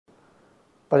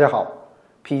大家好，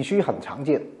脾虚很常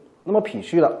见。那么脾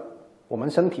虚了，我们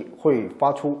身体会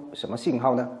发出什么信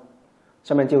号呢？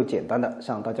下面就简单的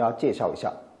向大家介绍一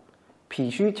下。脾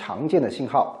虚常见的信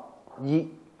号：一、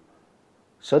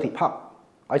舌体胖，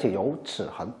而且有齿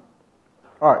痕；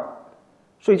二、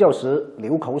睡觉时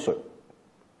流口水；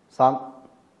三、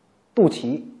肚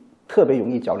脐特别容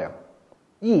易着凉，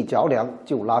一着凉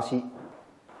就拉稀；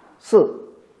四、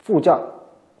腹胀，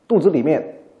肚子里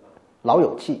面老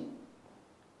有气；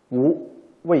五、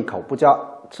胃口不佳，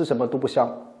吃什么都不香，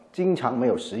经常没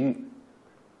有食欲；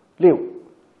六、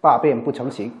大便不成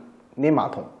形，粘马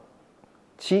桶；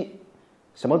七、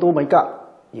什么都没干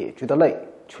也觉得累，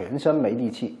全身没力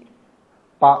气；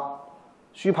八、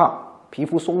虚胖，皮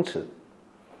肤松弛。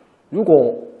如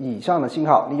果以上的信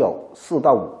号你有4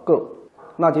到5个，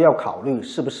那就要考虑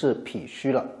是不是脾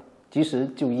虚了，及时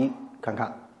就医看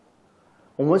看。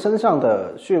我们身上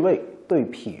的穴位对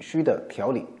脾虚的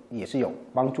调理也是有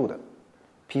帮助的。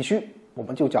脾虚我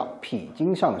们就找脾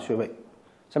经上的穴位，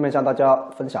下面向大家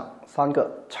分享3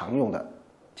个常用的，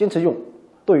坚持用，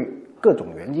对各种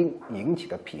原因引起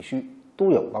的脾虚都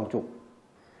有帮助。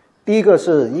第一个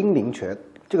是阴陵泉，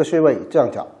这个穴位这样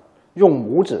找，用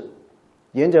拇指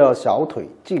沿着小腿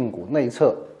胫骨内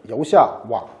侧由下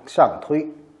往上推，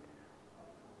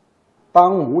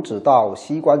当拇指到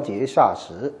膝关节下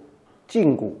时，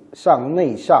胫骨向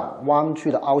内上弯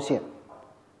曲的凹陷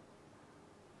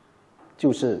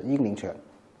就是阴陵泉。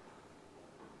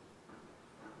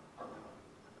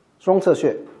双侧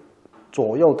穴，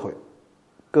左右腿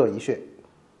各一穴。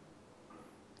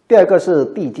第二个是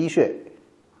地基穴，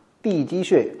地基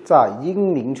穴在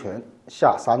阴陵泉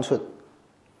下3寸，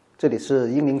这里是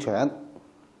阴陵泉，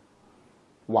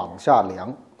往下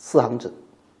量4行指，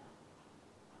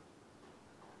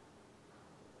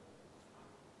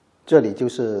这里就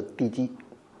是地基，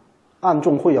按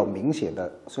中会有明显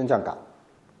的酸胀感。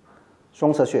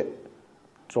双侧穴，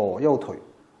左右腿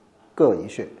各一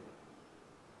穴。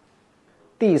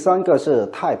第3个是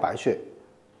太白穴，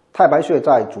太白穴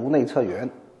在足内侧缘，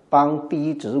当第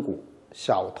一指骨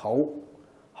小头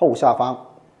后下方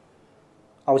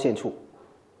凹陷处，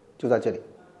就在这里。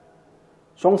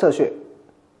双侧穴，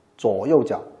左右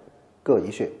脚各一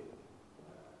穴。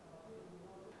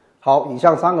好，以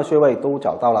上3个穴位都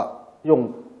找到了，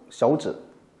用手指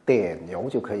点揉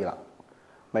就可以了。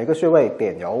每个穴位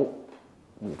点揉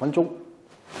5分钟，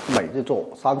每日做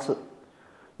3次。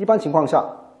一般情况下，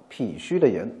脾虚的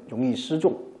人容易失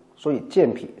重，所以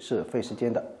健脾是费时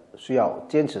间的，需要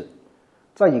坚持。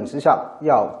在饮食上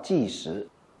要忌食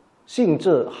性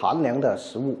质寒凉的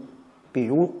食物，比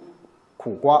如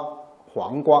苦瓜、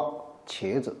黄瓜、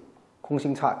茄子、空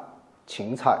心菜、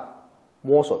芹菜、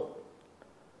莴笋、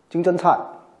金针菜、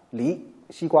梨、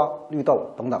西瓜、绿豆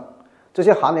等等。这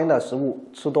些寒凉的食物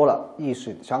吃多了易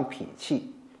损伤脾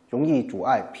气，容易阻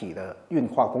碍脾的运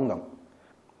化功能。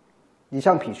以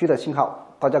上脾虚的信号，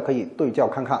大家可以对照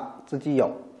看看自己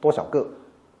有多少个。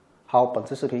好，本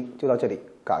次视频就到这里，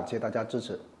感谢大家支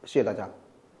持，谢谢大家。